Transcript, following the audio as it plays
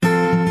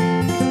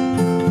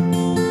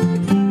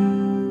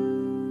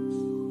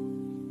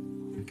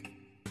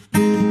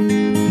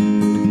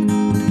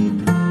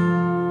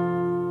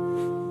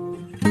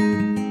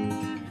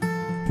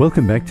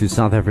Welcome back to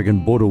South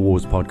African Border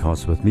Wars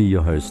podcast with me,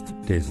 your host,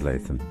 Des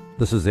Latham.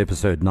 This is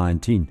episode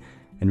 19,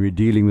 and we're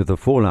dealing with the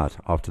fallout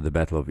after the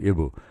Battle of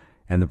Ibu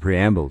and the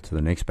preamble to the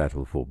next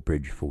battle for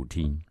Bridge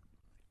 14.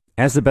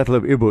 As the Battle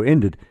of Ibu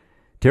ended,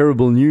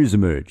 terrible news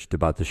emerged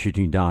about the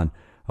shooting down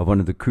of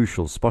one of the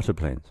crucial spotter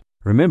planes.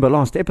 Remember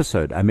last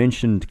episode I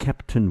mentioned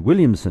Captain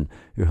Williamson,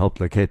 who helped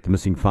locate the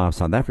missing 5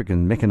 South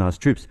African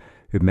mechanized troops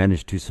who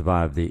managed to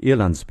survive the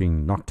Elands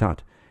being knocked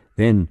out,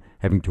 then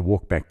having to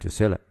walk back to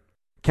Celle.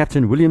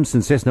 Captain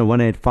Williamson's Cessna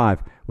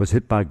 185 was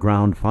hit by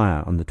ground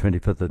fire on the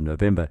 25th of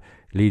November,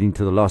 leading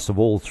to the loss of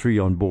all 3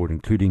 on board,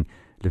 including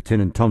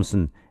Lieutenant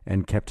Thompson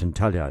and Captain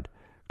Talliard,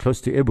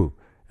 close to Ibu,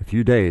 a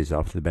few days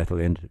after the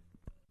battle ended.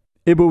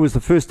 Ibu was the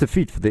first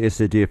defeat for the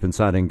SADF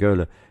inside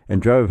Angola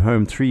and drove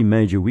home 3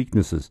 major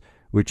weaknesses,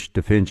 which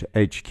Defence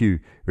HQ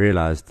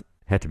realized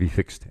had to be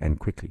fixed, and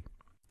quickly.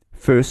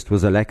 First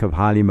was a lack of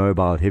highly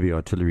mobile heavy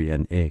artillery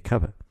and air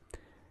cover.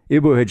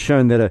 Ibu had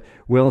shown that a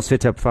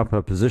well-set-up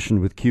FAPA position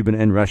with Cuban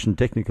and Russian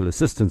technical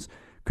assistance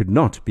could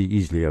not be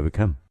easily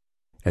overcome.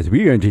 As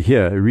we're going to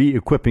hear,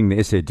 re-equipping the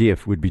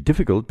SADF would be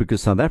difficult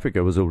because South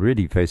Africa was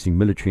already facing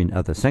military and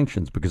other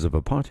sanctions because of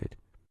apartheid.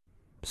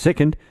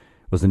 Second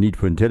was the need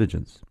for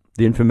intelligence.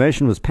 The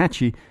information was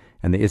patchy,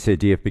 and the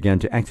SADF began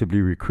to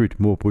actively recruit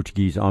more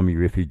Portuguese army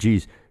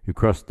refugees who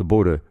crossed the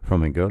border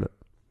from Angola.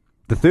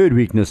 The third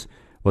weakness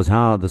was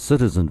how the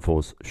citizen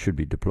force should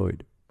be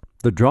deployed.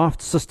 The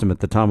draft system at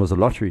the time was a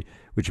lottery,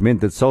 which meant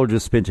that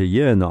soldiers spent a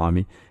year in the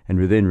army and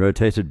were then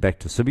rotated back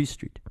to Civvy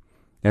Street.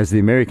 As the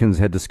Americans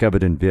had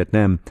discovered in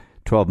Vietnam,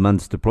 12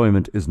 months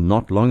deployment is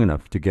not long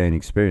enough to gain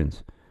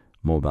experience.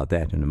 More about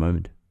that in a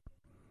moment.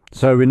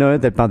 So we know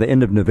that by the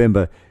end of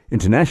November,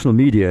 international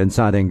media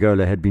inside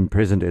Angola had been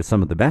present at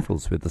some of the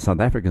battles where the South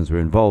Africans were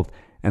involved,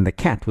 and the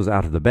cat was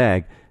out of the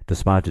bag,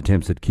 despite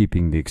attempts at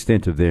keeping the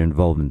extent of their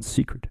involvement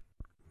secret.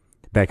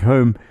 Back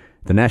home,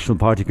 the National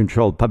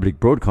Party-controlled public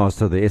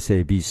broadcaster, the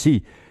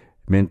SABC,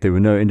 meant there were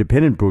no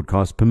independent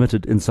broadcasts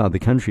permitted inside the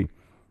country.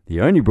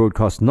 The only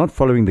broadcast not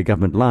following the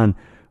government line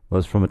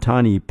was from a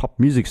tiny pop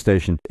music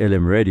station,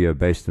 LM Radio,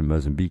 based in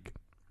Mozambique.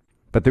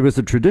 But there was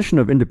a tradition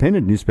of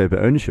independent newspaper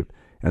ownership,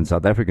 and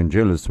South African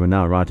journalists were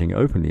now writing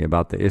openly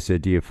about the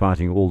SADF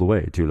fighting all the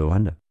way to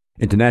Luanda.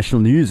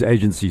 International news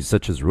agencies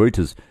such as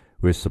Reuters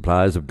were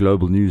suppliers of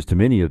global news to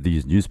many of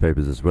these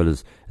newspapers, as well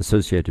as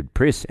Associated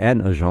Press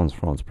and Agence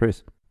France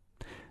Presse.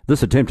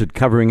 This attempt at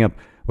covering up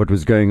what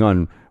was going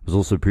on was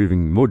also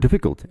proving more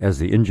difficult as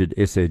the injured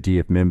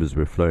SADF members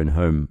were flown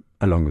home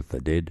along with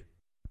the dead.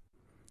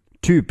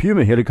 2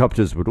 Puma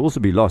helicopters would also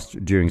be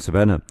lost during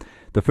Savannah.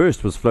 The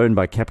first was flown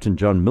by Captain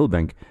John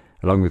Milbank,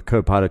 along with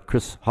co-pilot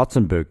Chris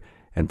Hotzenberg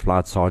and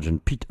Flight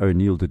Sergeant Pete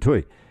O'Neill du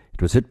Toit.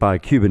 It was hit by a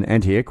Cuban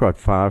anti-aircraft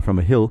fire from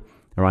a hill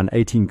around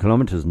 18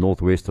 kilometers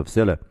northwest of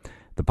Celle.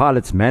 The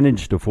pilots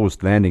managed a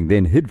forced landing,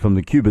 then hid from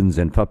the Cubans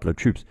and FAPLA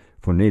troops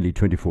for nearly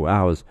 24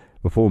 hours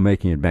before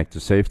making it back to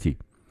safety.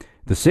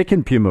 The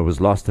second Puma was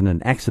lost in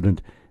an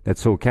accident that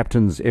saw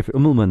Captains F.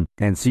 Immelman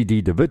and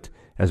C.D. de Wit,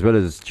 as well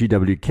as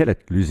G.W.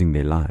 Kellett, losing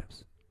their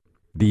lives.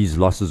 These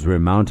losses were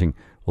mounting,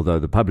 although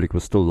the public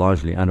was still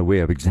largely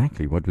unaware of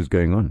exactly what was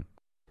going on.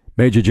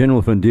 Major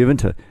General van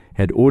Deventer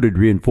had ordered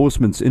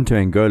reinforcements into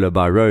Angola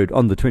by road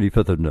on the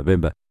 25th of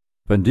November.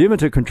 Van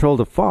Deventer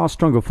controlled a far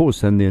stronger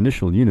force than the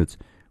initial units,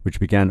 which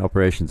began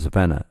Operation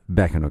Savannah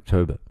back in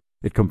October.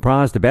 It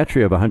comprised a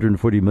battery of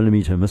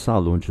 140mm missile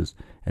launchers,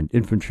 an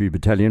infantry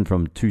battalion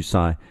from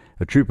Tusai,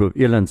 a troop of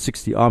Eland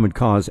 60 armored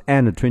cars,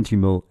 and a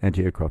 20mm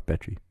anti-aircraft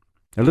battery.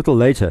 A little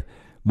later,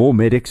 more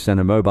medics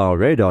and a mobile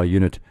radar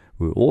unit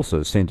were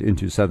also sent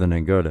into southern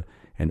Angola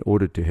and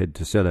ordered to head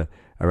to Celle,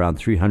 around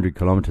 300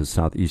 kilometers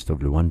southeast of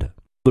Luanda.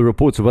 The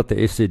reports of what the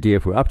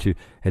SADF were up to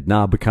had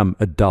now become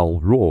a dull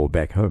roar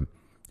back home.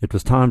 It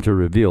was time to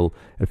reveal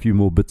a few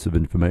more bits of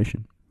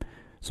information.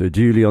 So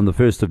duly on the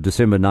 1st of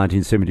December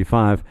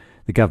 1975,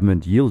 the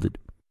government yielded.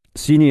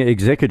 Senior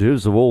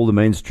executives of all the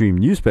mainstream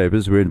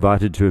newspapers were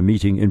invited to a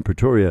meeting in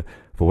Pretoria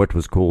for what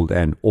was called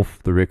an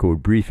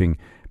off-the-record briefing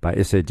by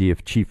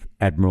SADF Chief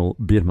Admiral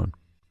Bierman.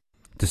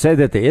 To say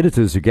that the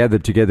editors who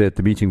gathered together at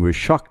the meeting were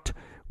shocked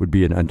would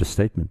be an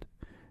understatement.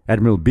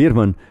 Admiral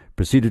Bierman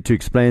proceeded to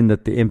explain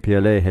that the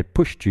MPLA had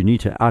pushed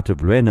UNITA out of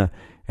Luena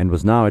and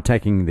was now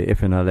attacking the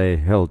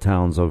FNLA-held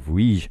towns of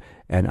Uige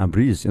and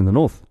Ambriz in the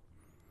north.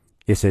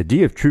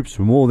 SADF troops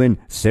were more than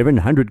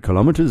 700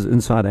 kilometers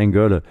inside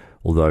Angola,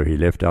 although he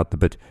left out the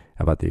bit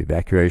about the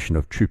evacuation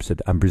of troops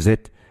at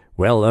Ambrizet,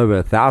 well over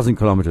 1,000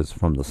 kilometers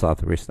from the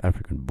southwest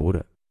African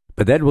border.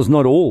 But that was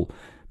not all.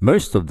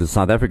 Most of the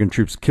South African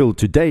troops killed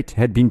to date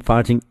had been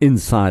fighting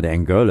inside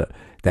Angola.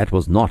 That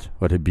was not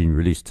what had been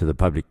released to the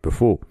public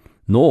before,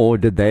 nor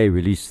did they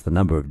release the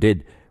number of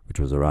dead, which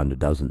was around a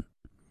dozen.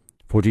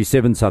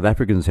 47 South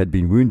Africans had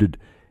been wounded.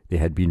 There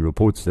had been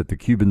reports that the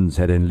Cubans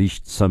had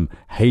unleashed some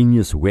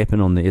heinous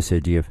weapon on the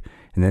SADF,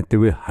 and that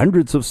there were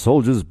hundreds of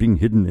soldiers being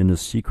hidden in a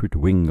secret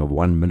wing of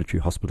one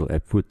military hospital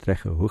at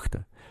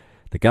Voortrekker-Hoogte.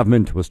 The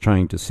government was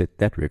trying to set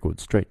that record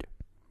straight.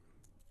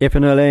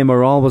 FNLA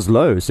morale was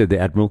low, said the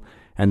Admiral,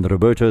 and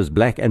Roberto's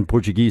black and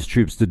Portuguese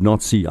troops did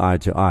not see eye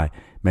to eye,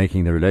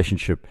 making the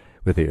relationship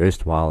with their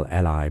erstwhile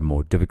ally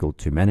more difficult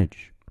to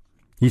manage.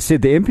 He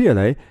said the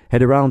MPLA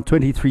had around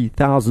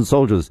 23,000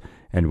 soldiers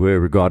and were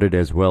regarded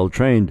as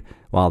well-trained,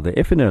 while the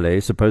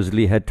FNLA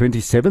supposedly had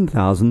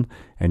 27,000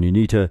 and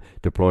UNITA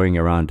deploying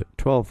around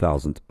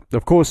 12,000.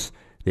 Of course,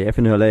 the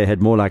FNLA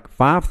had more like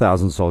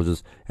 5,000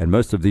 soldiers, and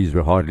most of these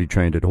were hardly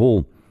trained at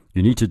all.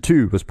 UNITA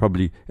too was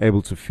probably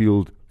able to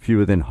field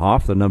fewer than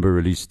half the number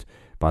released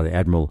by the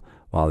Admiral,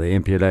 while the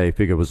MPLA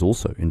figure was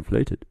also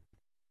inflated.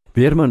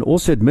 Veerman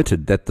also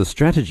admitted that the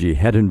strategy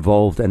had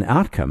involved an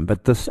outcome,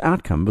 but this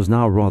outcome was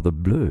now rather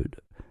blurred.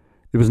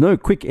 There was no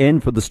quick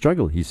end for the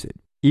struggle, he said.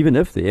 Even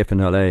if the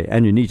FNLA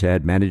and UNITA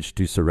had managed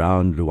to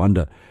surround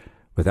Luanda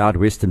without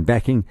Western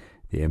backing,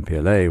 the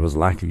MPLA was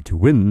likely to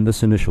win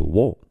this initial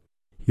war.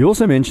 He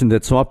also mentioned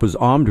that SWAPO's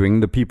armed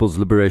wing, the People's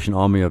Liberation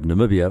Army of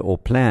Namibia, or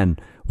PLAN,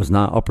 was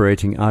now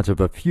operating out of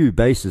a few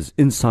bases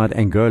inside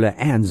Angola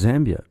and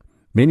Zambia.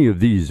 Many of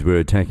these were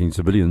attacking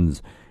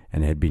civilians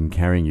and had been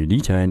carrying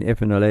UNITA and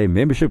FNLA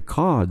membership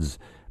cards,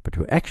 but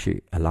were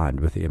actually aligned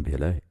with the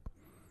MPLA.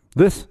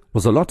 This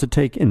was a lot to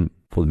take in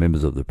for the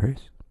members of the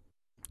press.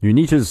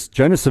 UNITA's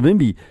Jonas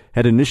Savimbi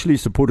had initially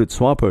supported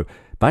SWAPO,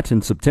 but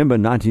in September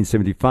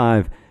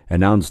 1975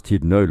 announced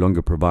he'd no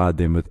longer provide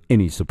them with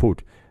any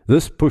support.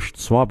 This pushed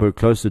SWAPO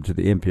closer to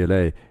the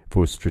MPLA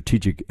for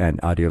strategic and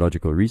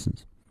ideological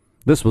reasons.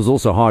 This was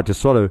also hard to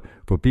swallow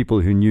for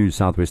people who knew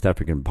Southwest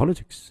African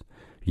politics.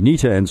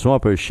 UNITA and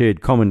SWAPO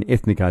shared common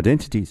ethnic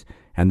identities,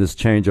 and this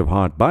change of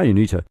heart by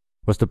UNITA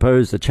was to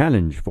pose a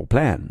challenge for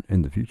PLAN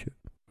in the future.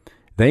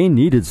 They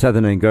needed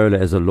southern Angola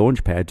as a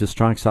launch pad to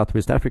strike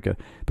Southwest Africa,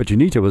 but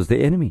UNITA was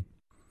their enemy.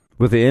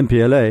 With the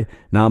MPLA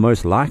now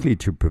most likely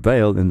to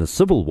prevail in the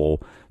civil war,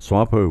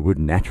 SWAPO would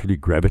naturally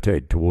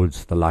gravitate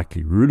towards the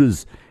likely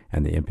rulers,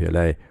 and the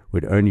MPLA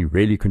would only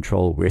really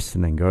control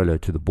western Angola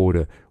to the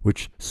border,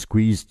 which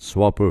squeezed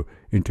SWAPO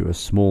into a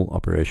small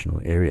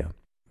operational area.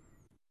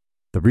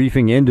 The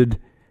briefing ended,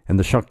 and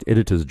the shocked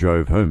editors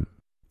drove home.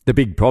 The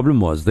big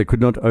problem was they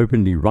could not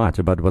openly write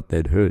about what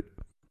they'd heard.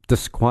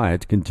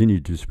 Disquiet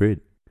continued to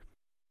spread.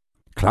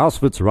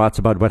 Clausewitz writes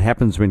about what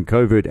happens when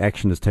covert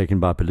action is taken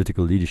by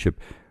political leadership,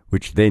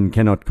 which then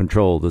cannot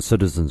control the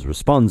citizens'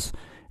 response,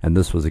 and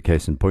this was a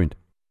case in point.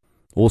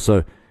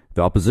 Also,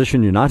 the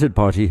Opposition United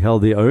Party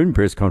held their own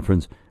press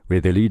conference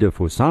where their leader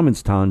for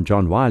Simonstown,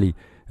 John Wiley,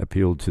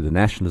 appealed to the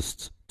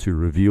nationalists to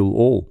reveal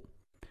all.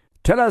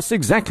 "Tell us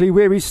exactly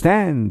where we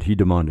stand," he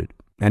demanded,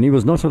 and he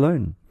was not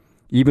alone.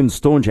 Even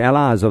staunch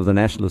allies of the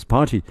Nationalist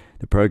Party,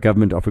 the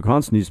pro-government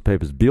Afrikaans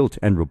newspapers Beeld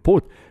and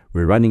Report,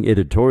 were running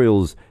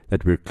editorials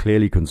that were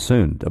clearly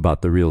concerned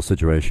about the real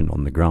situation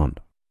on the ground.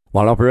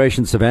 While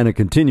Operation Savannah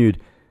continued,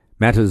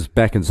 matters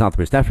back in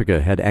Southwest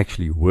Africa had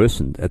actually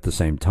worsened at the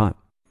same time.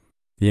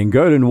 The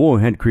Angolan War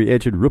had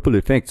created ripple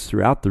effects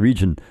throughout the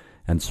region,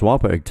 and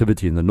SWAPO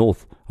activity in the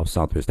north of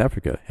Southwest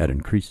Africa had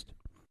increased.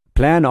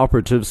 PLAN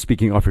operatives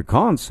speaking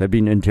Afrikaans had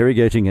been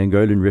interrogating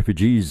Angolan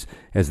refugees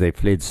as they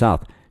fled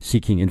south,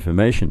 seeking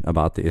information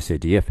about the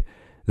SADF.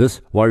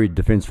 This worried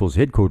Defence Force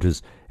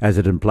headquarters as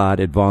it implied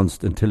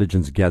advanced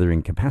intelligence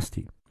gathering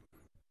capacity.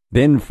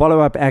 Then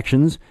follow-up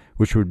actions,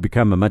 which would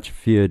become a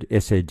much-feared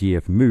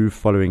SADF move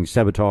following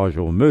sabotage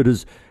or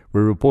murders,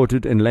 were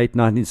reported in late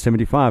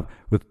 1975,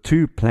 with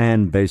 2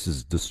 PLAN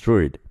bases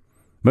destroyed.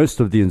 Most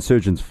of the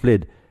insurgents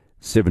fled,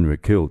 7 were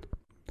killed.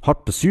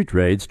 Hot pursuit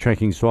raids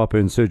tracking SWAPO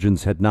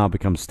insurgents had now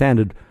become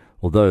standard,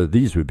 although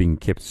these were being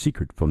kept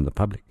secret from the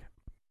public.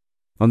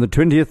 On the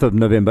 20th of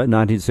November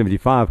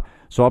 1975,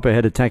 SWAPO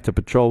had attacked a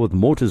patrol with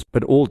mortars,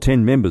 but all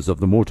 10 members of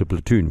the mortar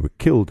platoon were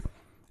killed.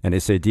 An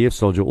SADF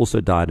soldier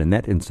also died in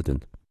that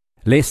incident.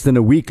 Less than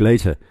a week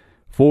later,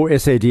 4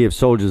 SADF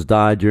soldiers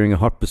died during a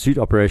hot pursuit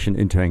operation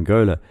into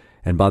Angola,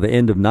 and by the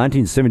end of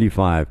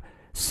 1975,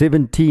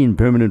 17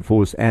 permanent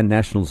force and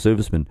national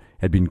servicemen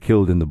had been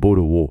killed in the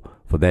border war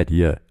for that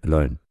year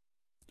alone.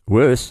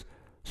 Worse,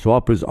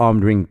 SWAPO's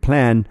armed wing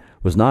PLAN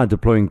was now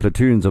deploying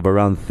platoons of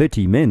around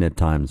 30 men at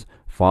times,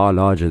 far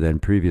larger than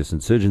previous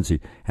insurgency,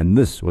 and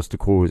this was to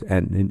cause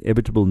an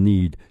inevitable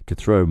need to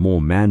throw more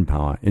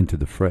manpower into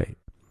the fray.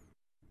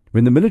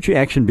 When the military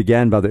action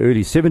began by the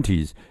early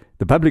 70s,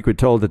 the public were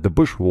told that the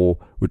Bush War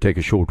would take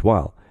a short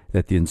while,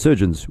 that the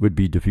insurgents would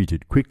be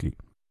defeated quickly.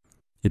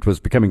 It was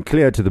becoming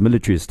clear to the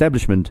military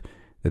establishment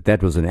that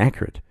that was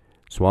inaccurate.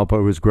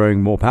 SWAPO was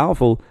growing more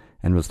powerful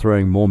and was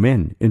throwing more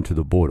men into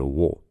the border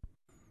war.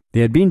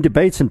 There had been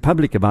debates in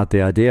public about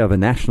the idea of a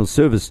national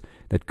service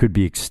that could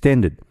be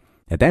extended.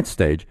 At that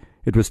stage,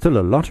 it was still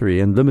a lottery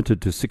and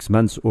limited to 6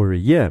 months or a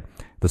year.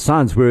 The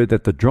signs were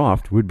that the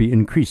draft would be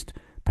increased,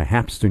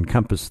 perhaps to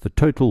encompass the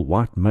total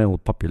white male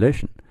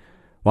population.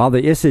 While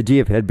the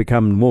SADF had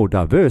become more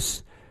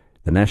diverse,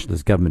 the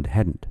nationalist government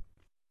hadn't.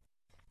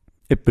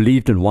 It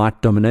believed in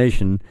white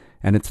domination,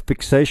 and its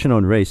fixation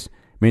on race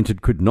meant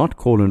it could not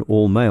call on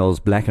all males,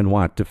 black and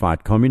white, to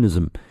fight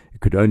communism. It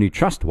could only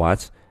trust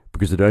whites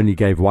because it only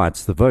gave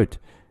whites the vote.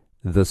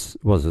 This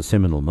was a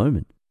seminal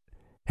moment.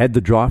 Had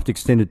the draft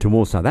extended to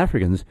more South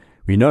Africans,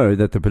 we know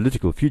that the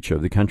political future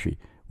of the country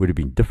would have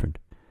been different.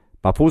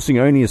 By forcing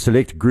only a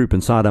select group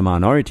inside a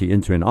minority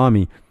into an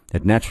army,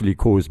 it naturally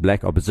caused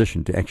black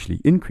opposition to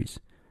actually increase.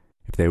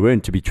 If they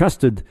weren't to be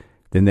trusted,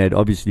 then they'd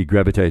obviously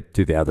gravitate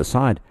to the other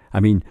side. I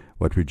mean,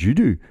 what would you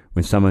do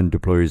when someone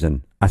deploys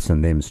an us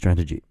and them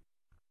strategy?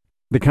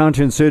 The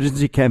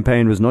counterinsurgency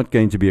campaign was not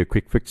going to be a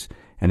quick fix,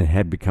 and it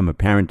had become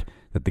apparent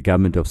that the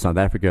government of South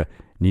Africa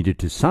needed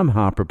to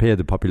somehow prepare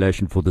the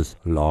population for this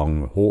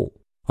long haul.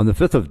 On the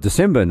 5th of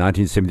December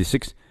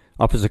 1976,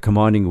 Officer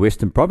Commanding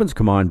Western Province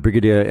Command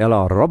Brigadier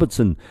L.R.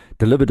 Robertson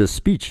delivered a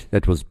speech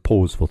that was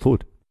pause for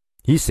thought.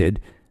 He said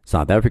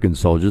South African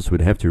soldiers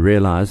would have to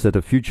realize that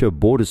a future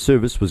border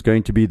service was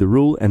going to be the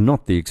rule and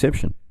not the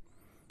exception.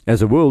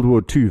 As a World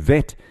War II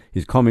vet,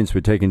 his comments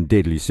were taken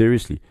deadly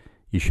seriously.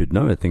 He should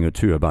know a thing or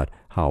two about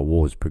how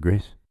wars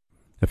progress.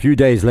 A few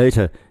days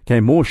later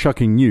came more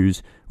shocking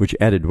news which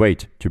added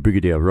weight to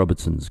Brigadier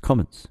Robertson's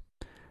comments.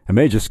 A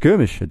major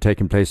skirmish had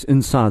taken place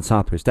inside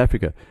Southwest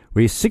Africa,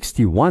 where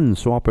 61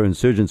 SWAPO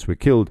insurgents were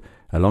killed,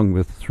 along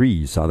with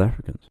 3 South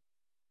Africans.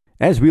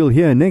 As we'll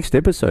hear next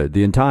episode,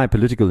 the entire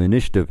political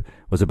initiative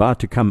was about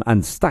to come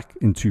unstuck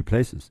in 2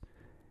 places.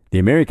 The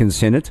American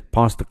Senate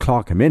passed the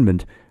Clark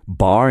Amendment,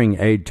 barring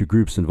aid to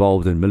groups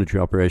involved in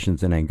military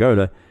operations in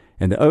Angola,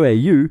 and the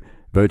OAU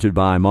voted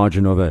by a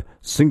margin of a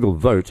single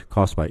vote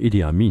cast by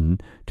Idi Amin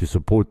to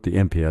support the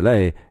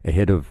MPLA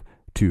ahead of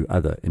 2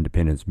 other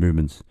independence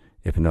movements,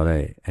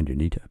 FNLA and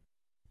UNITA.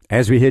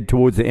 As we head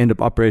towards the end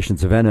of Operation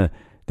Savannah,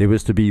 there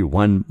was to be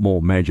one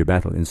more major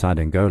battle inside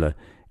Angola,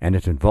 and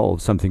it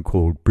involved something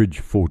called Bridge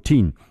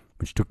 14,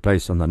 which took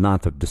place on the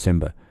 9th of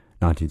December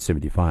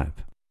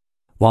 1975.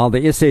 While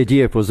the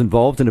SADF was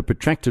involved in a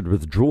protracted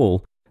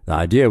withdrawal, the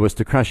idea was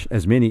to crush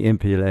as many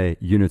MPLA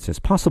units as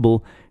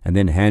possible and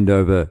then hand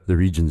over the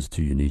regions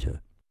to UNITA.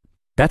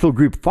 Battle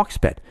Group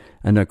Foxbat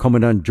under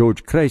Commandant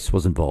George Kreis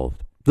was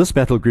involved. This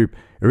battle group,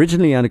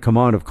 originally under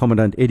command of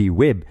Commandant Eddie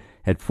Webb,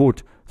 had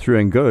fought through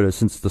Angola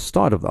since the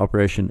start of the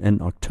operation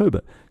in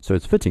October, so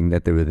it's fitting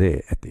that they were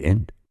there at the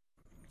end.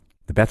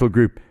 The battle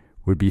group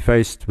would be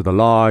faced with a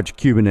large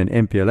Cuban and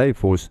MPLA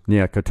force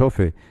near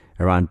Katofe,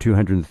 around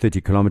 230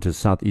 kilometers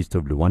southeast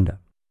of Luanda.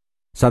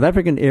 South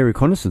African air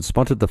reconnaissance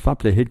spotted the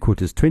FAPLA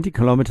headquarters 20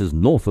 kilometers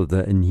north of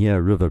the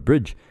Inhia River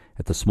Bridge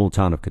at the small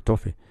town of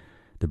Katofe.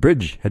 The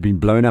bridge had been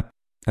blown up,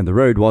 and the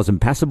road was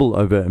impassable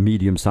over a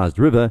medium-sized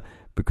river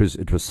because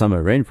it was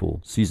summer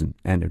rainfall season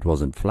and it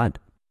wasn't flood.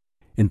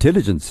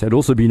 Intelligence had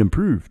also been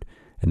improved,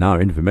 and now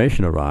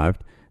information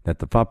arrived that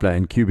the FAPLA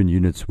and Cuban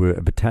units were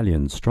a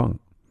battalion strong.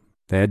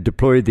 They had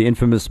deployed the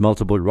infamous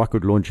multiple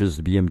rocket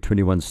launchers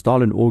BM-21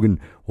 Stalin Organ,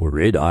 or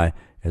Red Eye,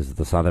 as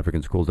the South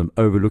Africans called them,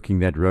 overlooking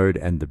that road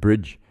and the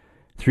bridge.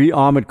 3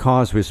 armored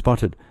cars were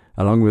spotted,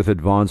 along with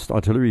advanced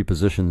artillery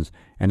positions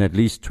and at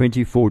least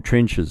 24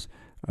 trenches,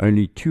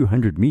 only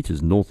 200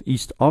 meters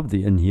northeast of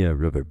the Inhia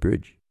River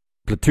Bridge.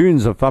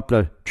 Platoons of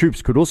FAPLA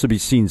troops could also be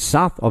seen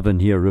south of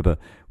Inhia River,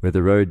 where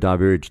the road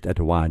diverged at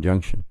a wide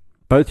junction.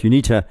 Both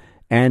UNITA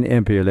and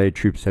MPLA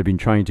troops had been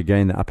trying to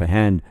gain the upper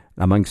hand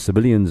amongst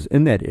civilians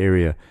in that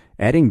area,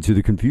 adding to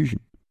the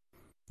confusion.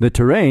 The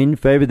terrain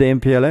favored the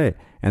MPLA,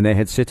 and they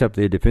had set up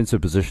their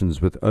defensive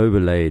positions with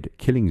overlaid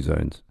killing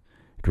zones.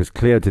 It was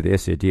clear to the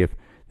SADF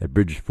that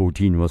Bridge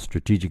 14 was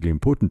strategically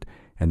important,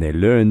 and they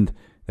learned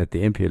that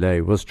the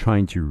MPLA was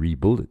trying to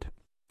rebuild it.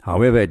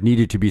 However, it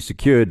needed to be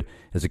secured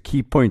as a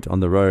key point on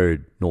the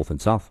road north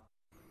and south.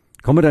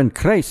 Commandant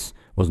Kreis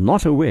was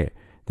not aware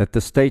that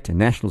the State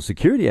National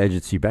Security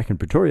Agency back in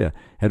Pretoria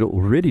had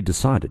already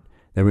decided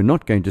they were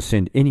not going to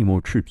send any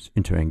more troops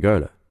into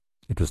Angola.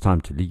 It was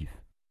time to leave.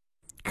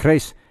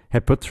 Kreis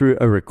had put through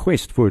a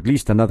request for at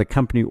least another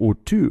company or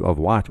 2 of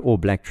white or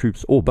black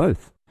troops, or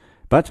both.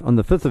 But on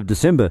the 5th of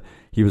December,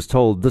 he was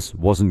told this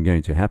wasn't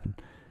going to happen.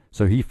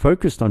 So he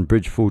focused on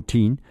Bridge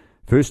 14,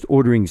 first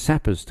ordering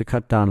sappers to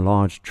cut down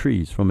large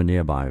trees from a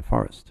nearby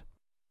forest.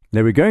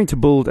 They were going to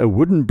build a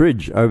wooden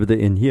bridge over the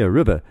Inhia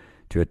River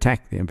to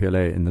attack the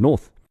MPLA in the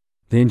north.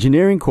 The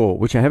engineering corps,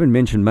 which I haven't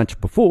mentioned much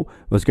before,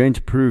 was going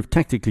to prove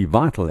tactically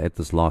vital at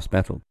this last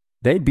battle.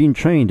 They'd been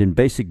trained in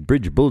basic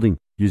bridge building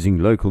using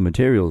local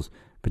materials,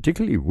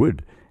 particularly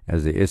wood,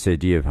 as the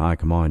SADF High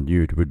Command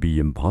knew it would be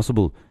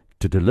impossible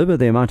to deliver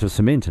the amount of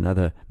cement and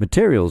other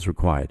materials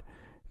required.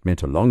 It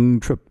meant a long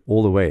trip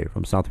all the way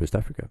from Southwest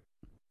Africa.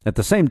 At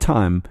the same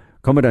time,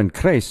 Commandant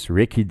Kreis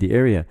recceed the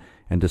area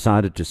and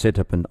decided to set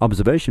up an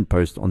observation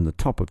post on the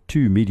top of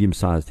 2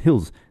 medium-sized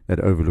hills that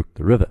overlooked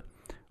the river.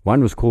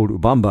 One was called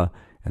Ubamba,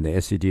 and the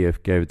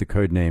SADF gave it the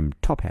codename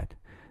Top Hat.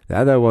 The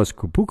other was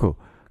Kupuko,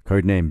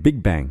 codename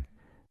Big Bang.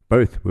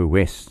 Both were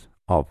west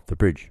of the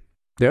bridge.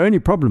 The only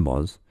problem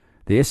was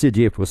the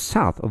SADF was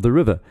south of the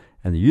river,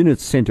 and the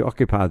units sent to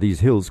occupy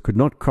these hills could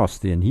not cross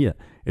the Inhia.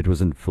 It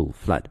was in full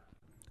flood.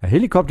 A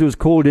helicopter was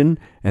called in,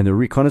 and the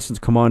reconnaissance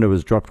commander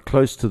was dropped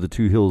close to the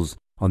 2 hills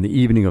on the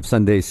evening of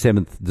Sunday,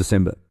 7th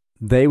December.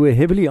 They were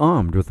heavily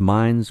armed with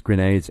mines,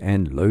 grenades,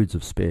 and loads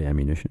of spare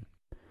ammunition.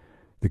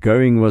 The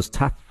going was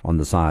tough on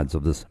the sides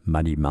of this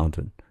muddy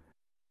mountain.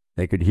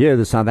 They could hear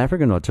the South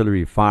African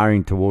artillery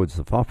firing towards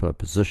the FAPLA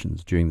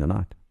positions during the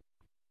night.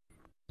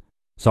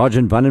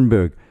 Sergeant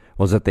Vandenberg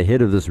was at the head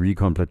of this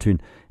recon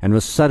platoon and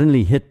was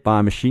suddenly hit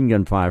by machine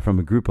gun fire from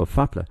a group of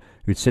Fapler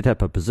who'd set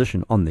up a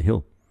position on the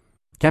hill.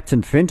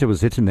 Captain Venter was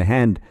hit in the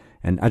hand,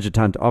 and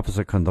Adjutant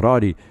Officer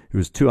Condradi, who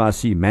was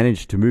 2RC,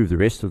 managed to move the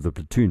rest of the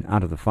platoon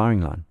out of the firing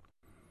line.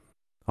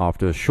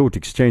 After a short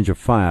exchange of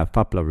fire,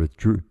 Fapler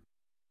withdrew.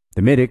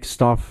 The medic,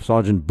 Staff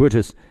Sergeant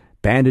Boetis,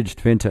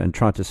 bandaged Venter and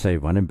tried to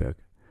save Vandenberg.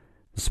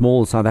 The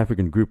small South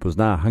African group was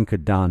now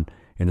hunkered down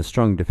in a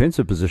strong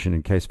defensive position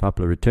in case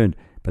Fapler returned,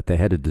 but they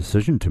had a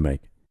decision to make: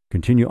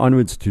 continue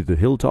onwards to the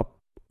hilltop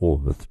or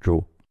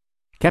withdraw.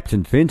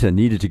 Captain Venter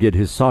needed to get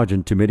his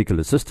sergeant to medical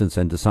assistance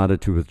and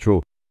decided to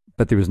withdraw,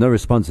 but there was no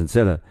response in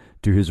Celle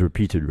to his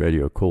repeated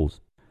radio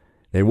calls.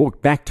 They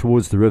walked back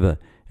towards the river,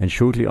 and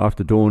shortly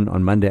after dawn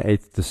on Monday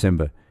 8th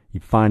December, he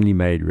finally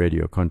made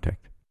radio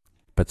contact.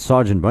 But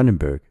Sergeant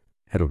Vandenberg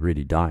had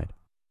already died.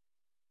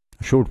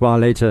 A short while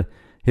later,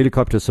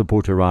 helicopter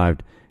support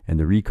arrived, and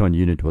the recon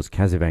unit was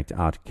casevaced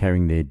out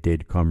carrying their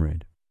dead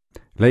comrade.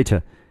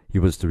 Later, he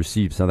was to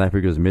receive South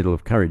Africa's Medal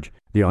of Courage,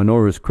 the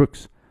Honoris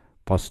Crux,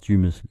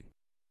 posthumously.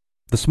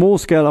 The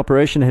small-scale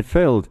operation had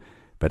failed,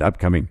 but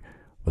upcoming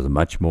was a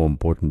much more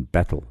important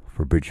battle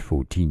for Bridge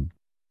 14.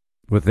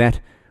 With that,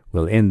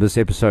 we'll end this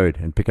episode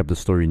and pick up the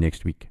story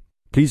next week.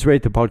 Please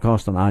rate the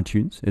podcast on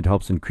iTunes. It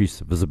helps increase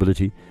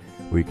visibility.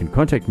 Or you can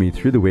contact me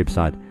through the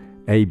website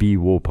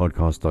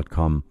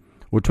abwarpodcast.com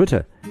or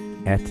Twitter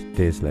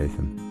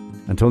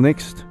 @DesLatham. Until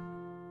next,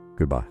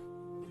 goodbye.